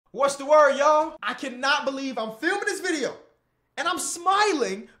What's the word, y'all? I cannot believe I'm filming this video and I'm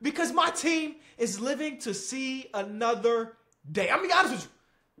smiling because my team is living to see another day. I'm gonna be honest with you.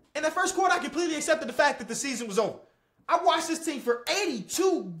 In the first quarter, I completely accepted the fact that the season was over. I watched this team for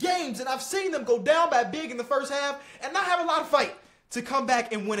 82 games and I've seen them go down by big in the first half and not have a lot of fight to come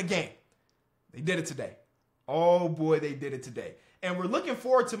back and win a game. They did it today. Oh boy, they did it today. And we're looking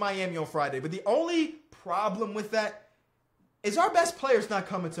forward to Miami on Friday. But the only problem with that is our best player's not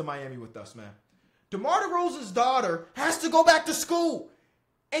coming to Miami with us, man. DeMar DeRozan's daughter has to go back to school.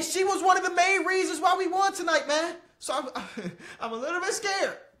 And she was one of the main reasons why we won tonight, man. So I'm a little bit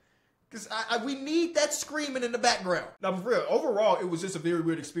scared. Because we need that screaming in the background. Now, for real, overall, it was just a very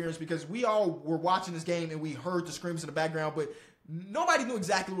weird experience because we all were watching this game and we heard the screams in the background, but nobody knew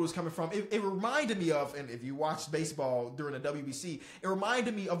exactly where it was coming from. It reminded me of, and if you watched baseball during the WBC, it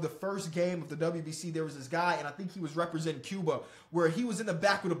reminded me of the first game of the WBC. There was this guy, and I think he was representing Cuba, where he was in the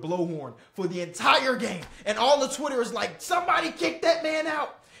back with a blowhorn for the entire game. And all the Twitter is like, somebody kick that man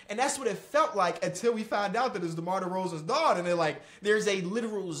out. And that's what it felt like until we found out that it was DeMar DeRozan's daughter. And they're like, there's a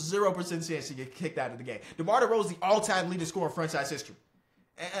literal 0% chance she get kicked out of the game. DeMar DeRozan, the all-time leading scorer in franchise history.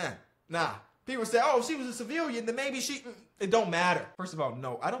 Nah. People say, oh, she was a civilian, then maybe she... It don't matter. First of all,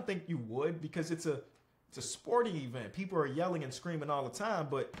 no, I don't think you would because it's a sporting event. People are yelling and screaming all the time,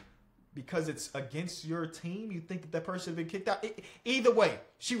 but because it's against your team, you think that person had been kicked out? Either way,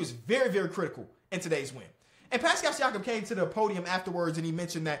 she was very, very critical in today's win. And Pascal Siakam came to the podium afterwards and he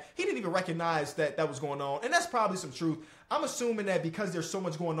mentioned that he didn't even recognize that that was going on. And that's probably some truth. I'm assuming that because there's so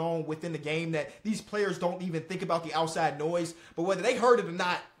much going on within the game that these players don't even think about the outside noise. But whether they heard it or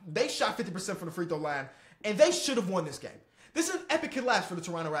not, they shot 50% from the free throw line and they should have won this game. This is an epic collapse for the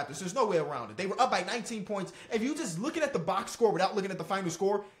Toronto Raptors. There's no way around it. They were up by 19 points. If you just looking at the box score without looking at the final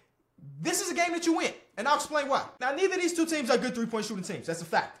score, this is a game that you win, and I'll explain why. Now, neither of these two teams are good three-point shooting teams. That's a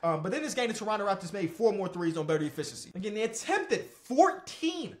fact. But in this game, the Toronto Raptors made 4 more threes on better efficiency. Again, they attempted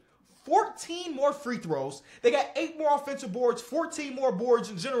 14 more free throws. They got 8 more offensive boards, 14 more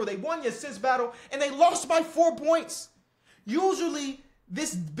boards in general. They won the assist battle, and they lost by 4 points. Usually,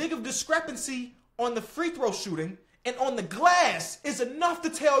 this big of discrepancy on the free throw shooting and on the glass is enough to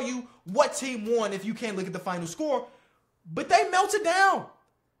tell you what team won if you can't look at the final score. But they melted down.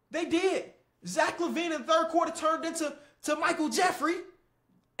 They did. Zach LaVine in the third quarter turned into Michael Jeffrey.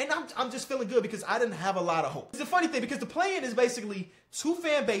 And I'm just feeling good because I didn't have a lot of hope. It's a funny thing because the play-in is basically 2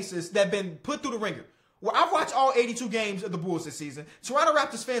 fan bases that have been put through the ringer. Well, I've watched all 82 games of the Bulls this season. Toronto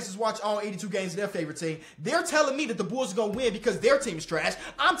Raptors fans has watched all 82 games of their favorite team. They're telling me that the Bulls are going to win because their team is trash.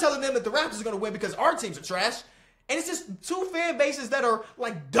 I'm telling them that the Raptors are going to win because our teams are trash. And it's just 2 fan bases that are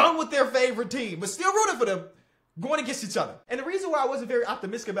like done with their favorite team, but still rooting for them, going against each other. And the reason why I wasn't very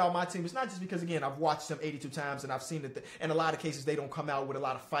optimistic about my team is not just because, again, I've watched them 82 times and I've seen that in a lot of cases they don't come out with a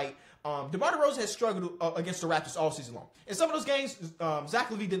lot of fight. DeMar DeRozan has struggled against the Raptors all season long. In some of those games, Zach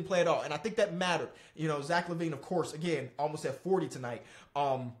LaVine didn't play at all, and I think that mattered. You know, Zach LaVine, of course, again, almost at 40 tonight.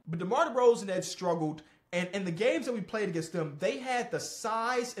 But DeMar DeRozan had struggled, and in the games that we played against them, they had the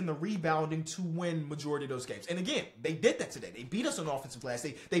size and the rebounding to win majority of those games. And again, they did that today. They beat us on the offensive glass.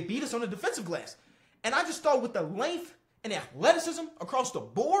 They beat us on the defensive glass. And I just thought with the length and the athleticism across the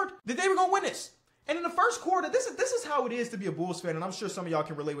board that they were going to win this. And in the first quarter, this is how it is to be a Bulls fan, and I'm sure some of y'all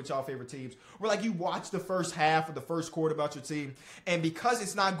can relate with y'all favorite teams, where like you watch the first half or the first quarter about your team, and because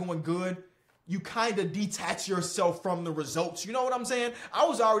it's not going good, you kind of detach yourself from the results. You know what I'm saying? I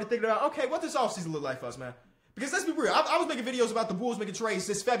was already thinking about, okay, what does offseason look like for us, man? Because let's be real, I was making videos about the Bulls making trades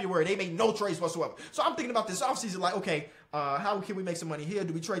this February. They made no trades whatsoever. So I'm thinking about this offseason like, okay, how can we make some money here?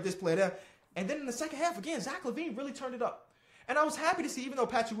 Do we trade this player there? And then in the second half, again, Zach LaVine really turned it up. And I was happy to see, even though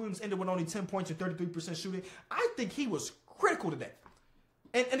Patrick Williams ended with only 10 points and 33% shooting, I think he was critical today.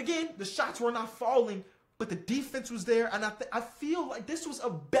 And again, the shots were not falling, but the defense was there. And I feel like this was a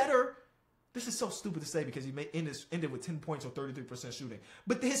better, this is so stupid to say because he ended with 10 points or 33% shooting.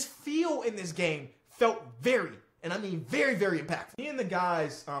 But his feel in this game felt very, and I mean very, very impactful. Me and the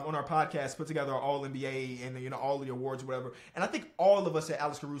guys on our podcast put together our All-NBA and, you know, all the awards or whatever. And I think all of us had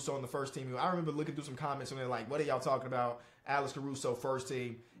Alex Caruso on the first team. I remember looking through some comments and they're like, what are y'all talking about? Alex Caruso, first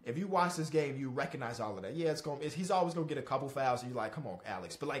team. If you watch this game, you recognize all of that. Yeah, he's always going to get a couple fouls. And you're like, come on,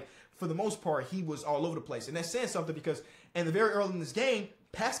 Alex. But, like, for the most part, he was all over the place. And that's saying something because in the very early in this game,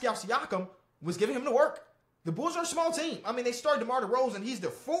 Pascal Siakam was giving him the work. The Bulls are a small team. I mean, they started DeMar DeRozan. He's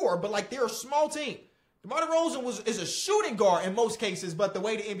the 4, but, like, they're a small team. DeMar DeRozan is a shooting guard in most cases, but the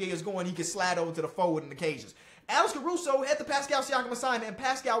way the NBA is going, he can slide over to the forward in occasions. Alex Caruso had the Pascal Siakam assignment, and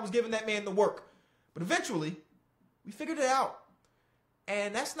Pascal was giving that man the work. But eventually, we figured it out.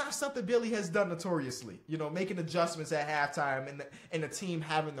 And that's not something Billy has done notoriously, you know, making adjustments at halftime and the team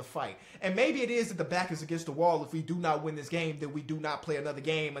having the fight. And maybe it is that the back is against the wall. If we do not win this game, then we do not play another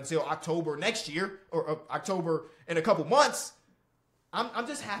game until October next year, or October in a couple months. I'm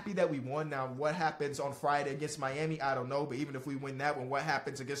just happy that we won. Now, what happens on Friday against Miami, I don't know. But even if we win that one, what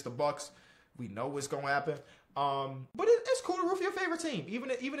happens against the Bucks, we know what's going to happen. But it's cool to root for your favorite team,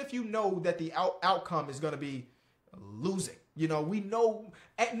 even if you know that the outcome is going to be losing. You know, we know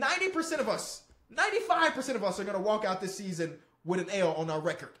at 90% of us, 95% of us are going to walk out this season with an L on our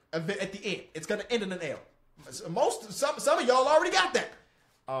record at the end. It's going to end in an L. Some of y'all already got that.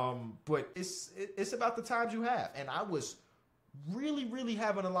 But it's about the times you have. And I was really, really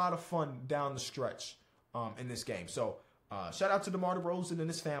having a lot of fun down the stretch in this game. So shout out to DeMar DeRozan and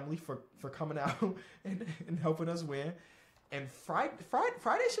his family for coming out and helping us win. And Friday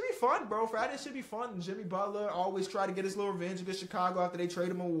should be fun, bro. Friday should be fun. And Jimmy Butler always try to get his little revenge against Chicago after they trade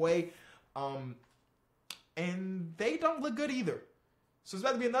him away. And they don't look good either. So it's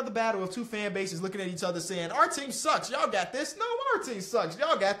about to be another battle of two fan bases looking at each other saying, our team sucks. Y'all got this. No, our team sucks.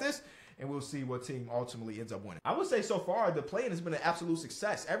 Y'all got this. And we'll see what team ultimately ends up winning. I would say so far, the play-in has been an absolute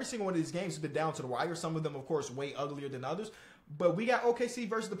success. Every single one of these games has been down to the wire. Some of them, of course, way uglier than others. But we got OKC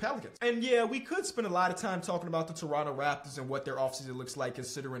versus the Pelicans. And yeah, we could spend a lot of time talking about the Toronto Raptors and what their offseason looks like,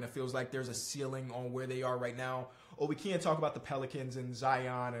 considering it feels like there's a ceiling on where they are right now. Or we can't talk about the Pelicans and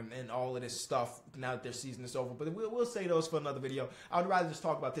Zion and all of this stuff now that their season is over. But we'll say those for another video. I would rather just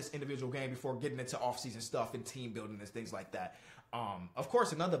talk about this individual game before getting into offseason stuff and team building and things like that. Of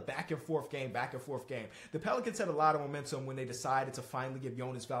course, another back and forth game. The Pelicans had a lot of momentum when they decided to finally give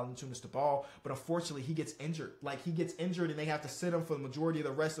Jonas Valanciunas the ball, but unfortunately, he gets injured. He gets injured, and they have to sit him for the majority of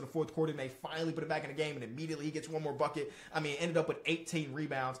the rest of the fourth quarter, and they finally put him back in the game, and immediately he gets one more bucket. I mean, ended up with 18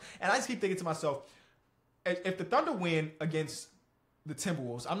 rebounds. And I just keep thinking to myself, if the Thunder win against the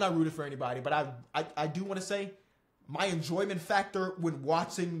Timberwolves, I'm not rooting for anybody, but I do want to say, my enjoyment factor when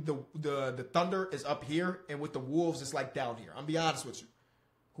watching the Thunder is up here, and with the Wolves, it's like down here. I'm be honest with you.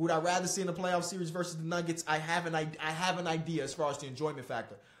 Who would I rather see in the playoff series versus the Nuggets? I have an idea as far as the enjoyment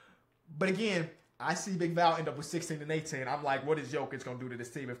factor. But again, I see Big Val end up with 16 and 18. I'm like, what is Jokic going to do to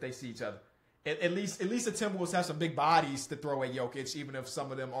this team if they see each other? At least the Timberwolves have some big bodies to throw at Jokic, even if some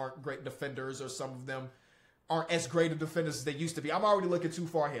of them aren't great defenders or some of them aren't as great of defenders as they used to be. I'm already looking too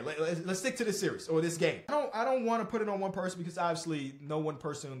far here. Let's stick to this series or this game. I don't want to put it on one person because obviously no one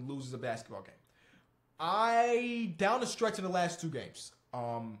person loses a basketball game. Down the stretch in the last two games,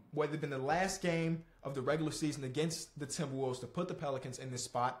 whether it's been the last game of the regular season against the Timberwolves to put the Pelicans in this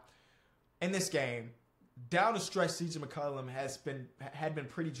spot, in this game, down the stretch, CJ McCollum had been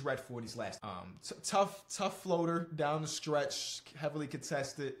pretty dreadful these last. Tough floater down the stretch, heavily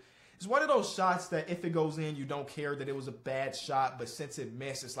contested. It's one of those shots that if it goes in, you don't care that it was a bad shot. But since it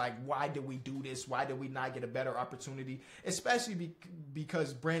missed, it's like, why did we do this? Why did we not get a better opportunity? Especially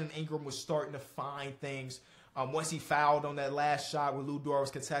because Brandon Ingram was starting to find things. Once he fouled on that last shot where Lou Dort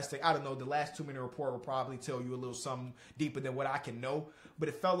was contesting, I don't know, the last 2-minute report will probably tell you a little something deeper than what I can know. But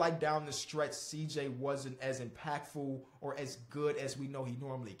it felt like down the stretch, CJ wasn't as impactful or as good as we know he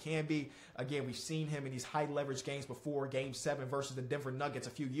normally can be. Again, we've seen him in these high-leverage games before. Game 7 versus the Denver Nuggets a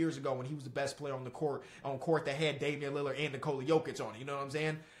few years ago when he was the best player on the court that had Damian Lillard and Nikola Jokic on it. You know what I'm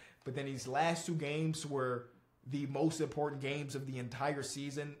saying? But then these last two games were the most important games of the entire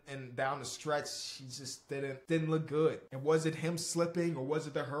season, and down the stretch, he just didn't look good. And was it him slipping or was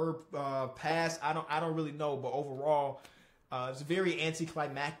it the Herb pass? I don't really know, but overall, it's a very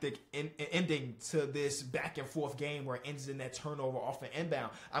anticlimactic ending to this back and forth game where it ends in that turnover off an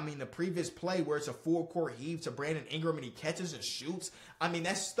inbound. I mean, the previous play where it's a full court heave to Brandon Ingram and he catches and shoots. I mean,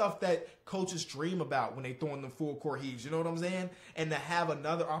 that's stuff that coaches dream about when they throw in the full court heaves. You know what I'm saying? And to have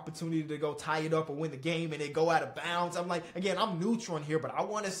another opportunity to go tie it up or win the game and it go out of bounds. I'm like, again, I'm neutral in here, but I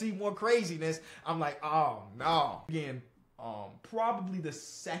want to see more craziness. I'm like, oh no. Again, probably the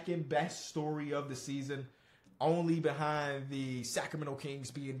second best story of the season, only behind the Sacramento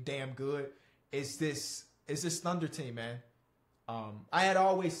Kings being damn good, is this Thunder team, man. I had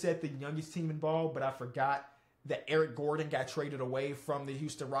always said the youngest team in ball, but I forgot that Eric Gordon got traded away from the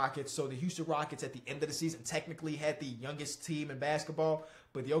Houston Rockets. So the Houston Rockets at the end of the season technically had the youngest team in basketball,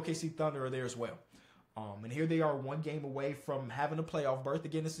 but the OKC Thunder are there as well. And here they are, one game away from having a playoff berth.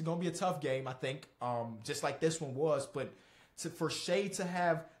 Again, this is going to be a tough game, I think, just like this one was. But for Shea to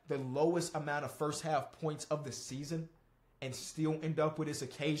have the lowest amount of first half points of the season and still end up with his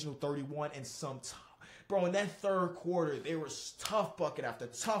occasional 31 and some bro, in that third quarter, there was tough bucket after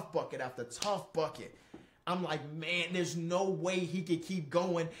tough bucket after tough bucket. I'm like, man, there's no way he could keep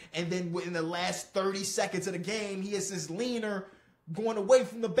going. And then within the last 30 seconds of the game, he is this leaner going away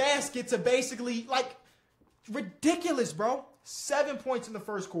from the basket to basically, like, ridiculous, bro. 7 points in the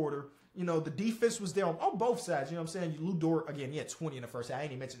first quarter. You know, the defense was there on both sides. You know what I'm saying? Lu Dort, again, he had 20 in the first half. I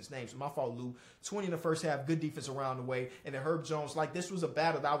ain't even mentioned his name, so my fault, Lou. 20 in the first half, good defense around the way. And then Herb Jones, like, this was a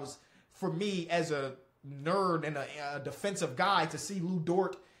battle that was, for me, as a nerd and a defensive guy, to see Lu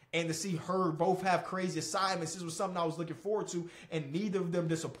Dort and to see Herb both have crazy assignments. This was something I was looking forward to, and neither of them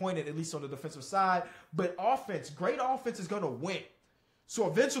disappointed, at least on the defensive side. But offense, great offense is going to win. So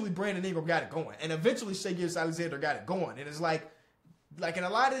eventually Brandon Ingram got it going, and eventually Shai Gilgeous-Alexander got it going. And it's like in a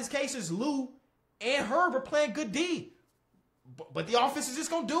lot of these cases, Lou and Herb are playing good D. But the offense is just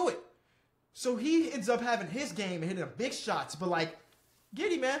going to do it. So he ends up having his game and hitting big shots. But, like,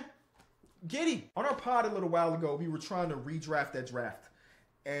 Giddey, man. Giddey. On our pod a little while ago, we were trying to redraft that draft.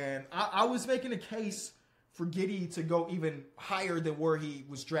 And I was making a case for Giddey to go even higher than where he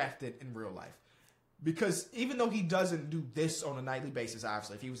was drafted in real life. Because even though he doesn't do this on a nightly basis,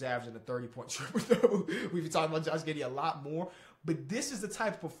 obviously, if he was averaging a 30-point triple-double, we'd be talking about Josh Giddey a lot more. But this is the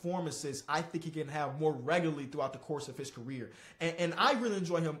type of performances I think he can have more regularly throughout the course of his career. And I really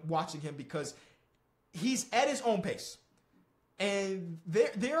enjoy watching him because he's at his own pace. And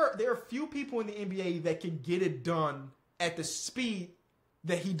there are few people in the NBA that can get it done at the speed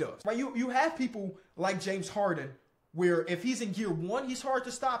that he does. Right? You have people like James Harden, where if he's in gear 1, he's hard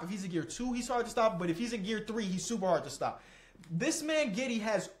to stop. If he's in gear 2, he's hard to stop. But if he's in gear 3, he's super hard to stop. This man, Giddey,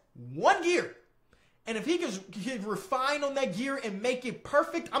 has 1 gear. And if he can refine on that gear and make it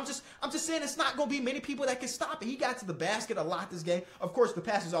perfect, I'm just saying it's not going to be many people that can stop it. He got to the basket a lot this game. Of course, the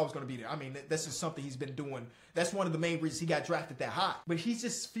pass is always going to be there. I mean, this is something he's been doing. That's one of the main reasons he got drafted that high. But he's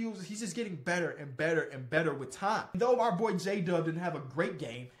just getting better and better and better with time. Though our boy J-Dub didn't have a great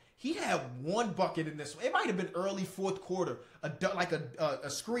game, he had 1 bucket in this one. It might have been early fourth quarter. A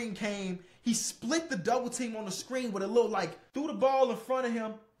screen came. He split the double team on the screen with a little, threw the ball in front of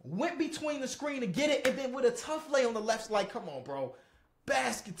him, went between the screen to get it, and then with a tough lay on the left, come on, bro.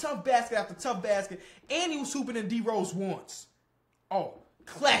 Tough basket after tough basket. And he was hooping in D-Rose once. Oh,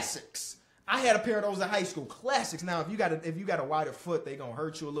 classics. I had a pair of those in high school. Classics. Now, if you got a wider foot, they gonna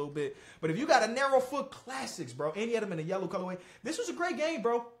hurt you a little bit. But if you got a narrow foot, classics, bro. And he had them in a yellow colorway. This was a great game,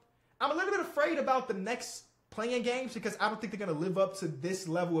 bro. I'm a little bit afraid about the next playing games because I don't think they're gonna live up to this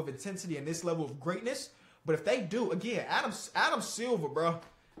level of intensity and this level of greatness. But if they do, again, Adam Silver, bro.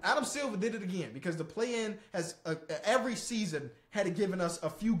 Adam Silver did it again because the play-in has every season had given us a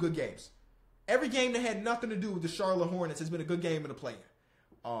few good games. Every game that had nothing to do with the Charlotte Hornets has been a good game in the play-in.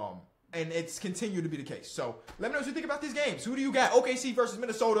 And it's continued to be the case. So let me know what you think about these games. Who do you got? OKC versus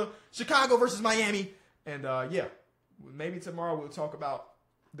Minnesota, Chicago versus Miami. And yeah, maybe tomorrow we'll talk about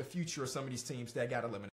the future of some of these teams that got eliminated.